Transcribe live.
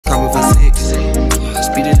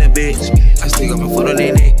bitch. I still got my foot on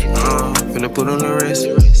their neck. Finna put on the wrist.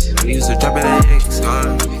 We used to drop it at X.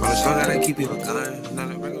 From the song, gotta keep it a gun.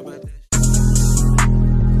 Not a brag about that.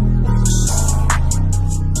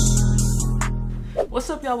 What's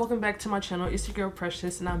up, y'all? Welcome back to my channel. It's your girl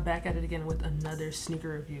Precious, and I'm back at it again with another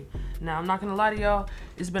sneaker review. Now, I'm not gonna lie to y'all,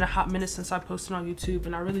 it's been a hot minute since I posted on YouTube,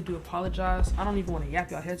 and I really do apologize. I don't even want to yap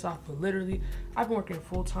y'all heads off, but literally I've been working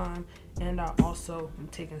full time, and I also am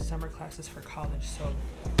taking summer classes for college. So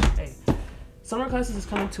hey, summer classes is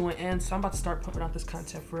coming to an end, so I'm about to start pumping out this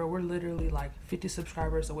content for real. We're literally like 50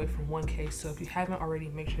 subscribers away from 1K, so if you haven't already,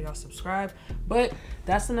 make sure y'all subscribe. But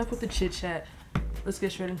that's enough with the chit chat. Let's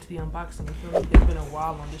get straight into the unboxing. You feel me? It's been a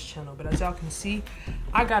while on this channel, but as y'all can see,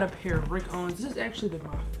 I got a pair of Rick Owens. This is actually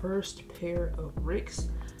my first pair of Ricks.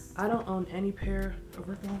 I don't own any pair of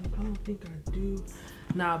Rick Owens. I don't think I do.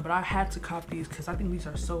 Nah, but I had to cop these because I think these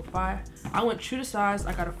are so fire. I went true to size.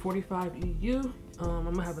 I got a 45 EU. I'm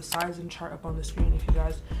gonna have a sizing chart up on the screen if you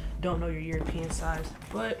guys don't know your European size.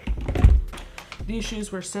 But these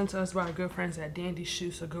shoes were sent to us by our good friends at Dandy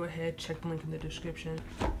Shoes, so go ahead, check the link in the description.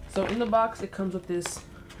 So in the box, it comes with this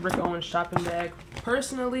Rick Owens shopping bag.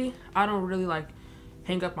 Personally, I don't really like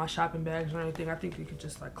hang up my shopping bags or anything. I think you could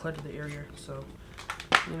just like clutter the area. So,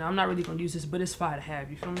 you know, I'm not really gonna use this, but it's fine to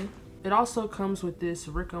have, you feel me? It also comes with this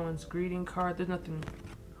Rick Owens greeting card. There's nothing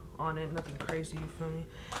on it, nothing crazy, you feel me?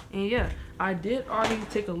 And yeah, I did already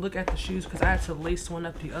take a look at the shoes because I had to lace one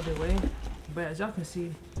up the other way. But as y'all can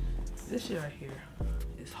see, this shit right here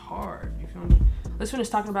is hard, you feel me? Let's finish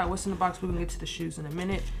talking about what's in the box. We're gonna get to the shoes in a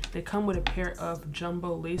minute. They come with a pair of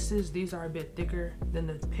jumbo laces. These are a bit thicker than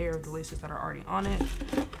the pair of the laces that are already on it.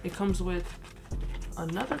 It comes with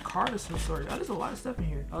another card of some sort. Oh, there's a lot of stuff in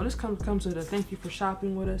here. Oh, this comes with a thank you for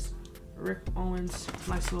shopping with us, Rick Owens,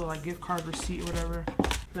 nice little like gift card receipt or whatever.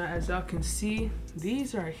 Now, as y'all can see,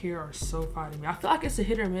 these right here are so fire to me. I feel like it's a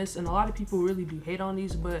hit or miss, and a lot of people really do hate on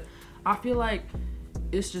these, but I feel like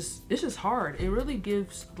it's just hard. It really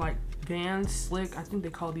gives like VANS slick. I think they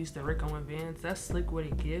call these the Rick Owens VANS. That's slick what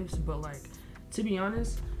it gives, but like, to be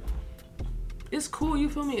honest, it's cool, you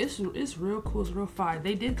feel me? It's real cool, it's real fire.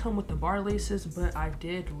 They did come with the bar laces, but I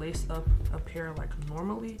did lace up a pair like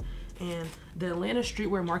normally. And the Atlanta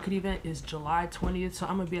Streetwear Market event is July 20th, so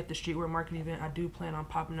I'm gonna be at the Streetwear Market event. I do plan on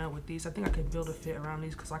popping up with these. I think I could build a fit around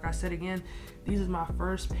these because like I said again, these is my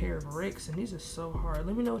first pair of Ricks, and these are so hard.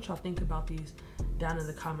 Let me know what y'all think about these down in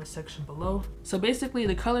the comment section below. So basically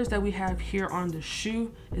the colors that we have here on the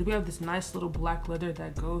shoe is we have this nice little black leather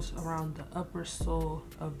that goes around the upper sole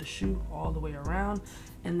of the shoe all the way around,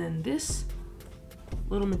 and then this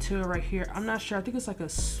little material right here, I'm not sure, I think it's like a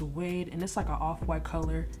suede, and it's like an off-white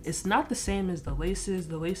color. It's not the same as the laces.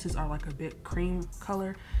 The laces are like a bit cream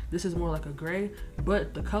color. This is more like a gray,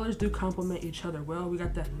 but the colors do complement each other well. We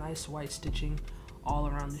got that nice white stitching all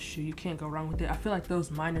around the shoe. You can't go wrong with it. I feel like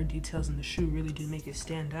those minor details in the shoe really do make it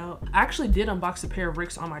stand out. I actually did unbox a pair of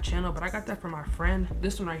Ricks on my channel, but I got that from my friend.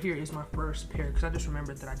 This one right here is my first pair because I just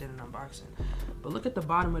remembered that I did an unboxing. But look at the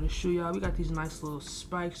bottom of the shoe, y'all. We got these nice little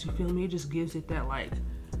spikes, you feel me? It just gives it that like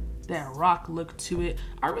that rock look to it.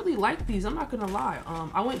 I really like these, I'm not gonna lie.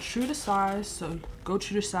 I went true to size, so go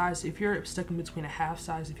true to size. If you're stuck in between a half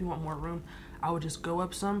size, if you want more room, I would just go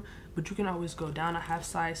up some, but you can always go down a half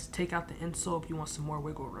size, take out the insole if you want some more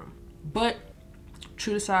wiggle room. But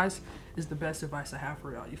true to size is the best advice I have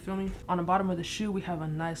for y'all, you feel me? On the bottom of the shoe, we have a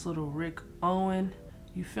nice little Rick Owens,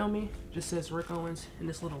 you feel me? Just says Rick Owens in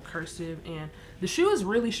this little cursive, and the shoe is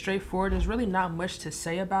really straightforward. There's really not much to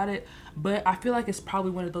say about it, but I feel like it's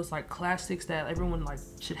probably one of those like classics that everyone like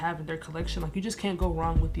should have in their collection. Like, you just can't go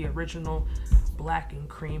wrong with the original black and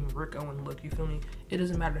cream Rick Owens look, you feel me? It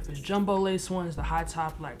doesn't matter if it's jumbo lace ones, the high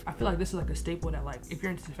top, like I feel like this is like a staple that like if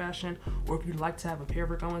you're into fashion or if you'd like to have a pair of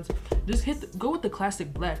Rick Owens, just go with the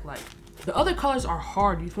classic black. Like, the other colors are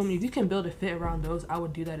hard, you feel me? If you can build a fit around those, I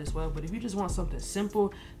would do that as well. But if you just want something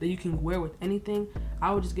simple that you can wear with anything,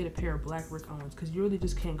 I would just get a pair of black Rick Owens because you really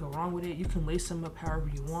just can't go wrong with it. You can lace them up however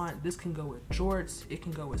you want. This can go with jorts, it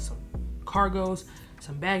can go with some cargos,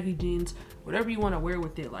 some baggy jeans, whatever you want to wear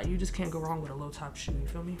with it. Like, you just can't go wrong with a low top shoe, you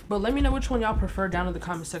feel me? But let me know which one y'all prefer down in the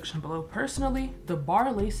comment section below. Personally, the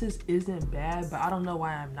bar laces isn't bad, but I don't know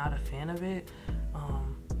why I'm not a fan of it.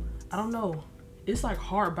 I don't know, it's like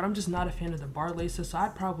hard, but I'm just not a fan of the bar laces, so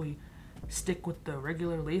I'd probably stick with the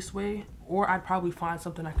regular lace way, or I'd probably find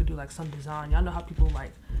something I could do like some design. Y'all know how people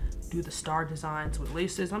like do the star designs with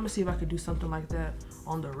laces. I'm gonna see if I could do something like that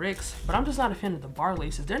on the Ricks, but I'm just not a fan of the bar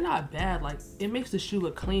laces. They're not bad, like it makes the shoe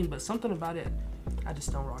look clean, but something about it I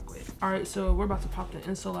just don't rock with. All right, so we're about to pop the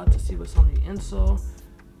insole out to see what's on the insole.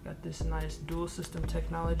 Got this nice dual system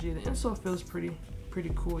technology. The insole feels pretty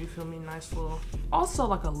pretty cool, you feel me? Nice little, also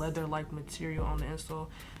like a leather like material on the insole,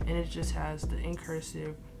 and it just has the in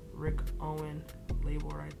cursive Rick Owens label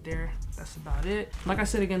right there. That's about it. Like I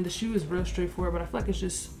said again, the shoe is real straightforward, but I feel like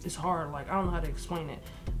it's hard. Like I don't know how to explain it.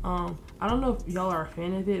 I don't know if y'all are a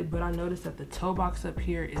fan of it, but I noticed that the toe box up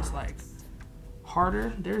here is like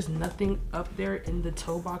harder. There's nothing up there in the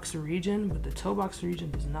toe box region, but the toe box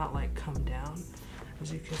region does not like come down,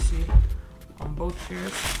 as you can see on both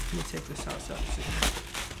pairs. Let me take this out so you see.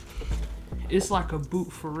 It's like a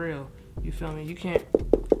boot for real, you feel me? You can't,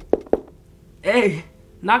 hey,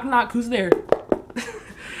 knock knock, who's there?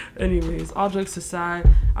 Anyways, all jokes aside,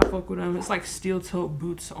 I fuck with them. It's like steel toe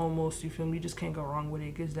boots almost, you feel me? You just can't go wrong with it.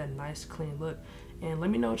 It gives that nice clean look. And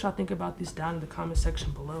let me know what y'all think about these down in the comment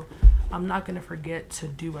section below. I'm not gonna forget to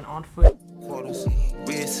do an on foot. Quarters,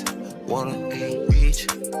 wrist, water, reach,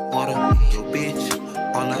 water, your bitch,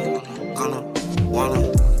 wanna,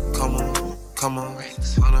 come on,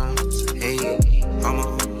 hey, I'm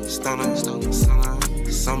a stunner,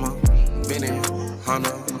 summer, Benny,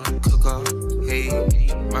 Hana, cook up, hey,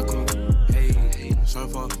 Michael, hey,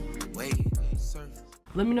 surfer, wait, surf.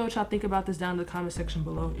 Let me know what y'all think about this down in the comment section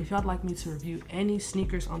below. If y'all like me to review any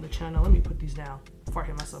sneakers on the channel, let me put these down before I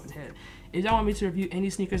hit myself in the head. If y'all want me to review any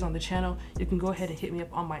sneakers on the channel, you can go ahead and hit me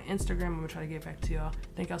up on my Instagram. I'm gonna try to get back to y'all.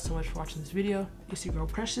 Thank y'all so much for watching this video. It's your girl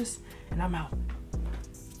Precious, and I'm out.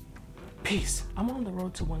 Peace. I'm on the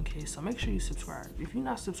road to 1K, so make sure you subscribe. If you're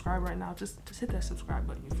not subscribed right now, just hit that subscribe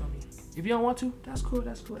button, you feel me? If you don't want to, that's cool.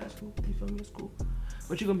 You feel me? It's cool.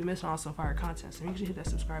 But you're gonna be missing on some fire content, so make sure you hit that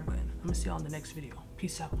subscribe button. I'm gonna see y'all in the next video.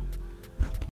 Peace out.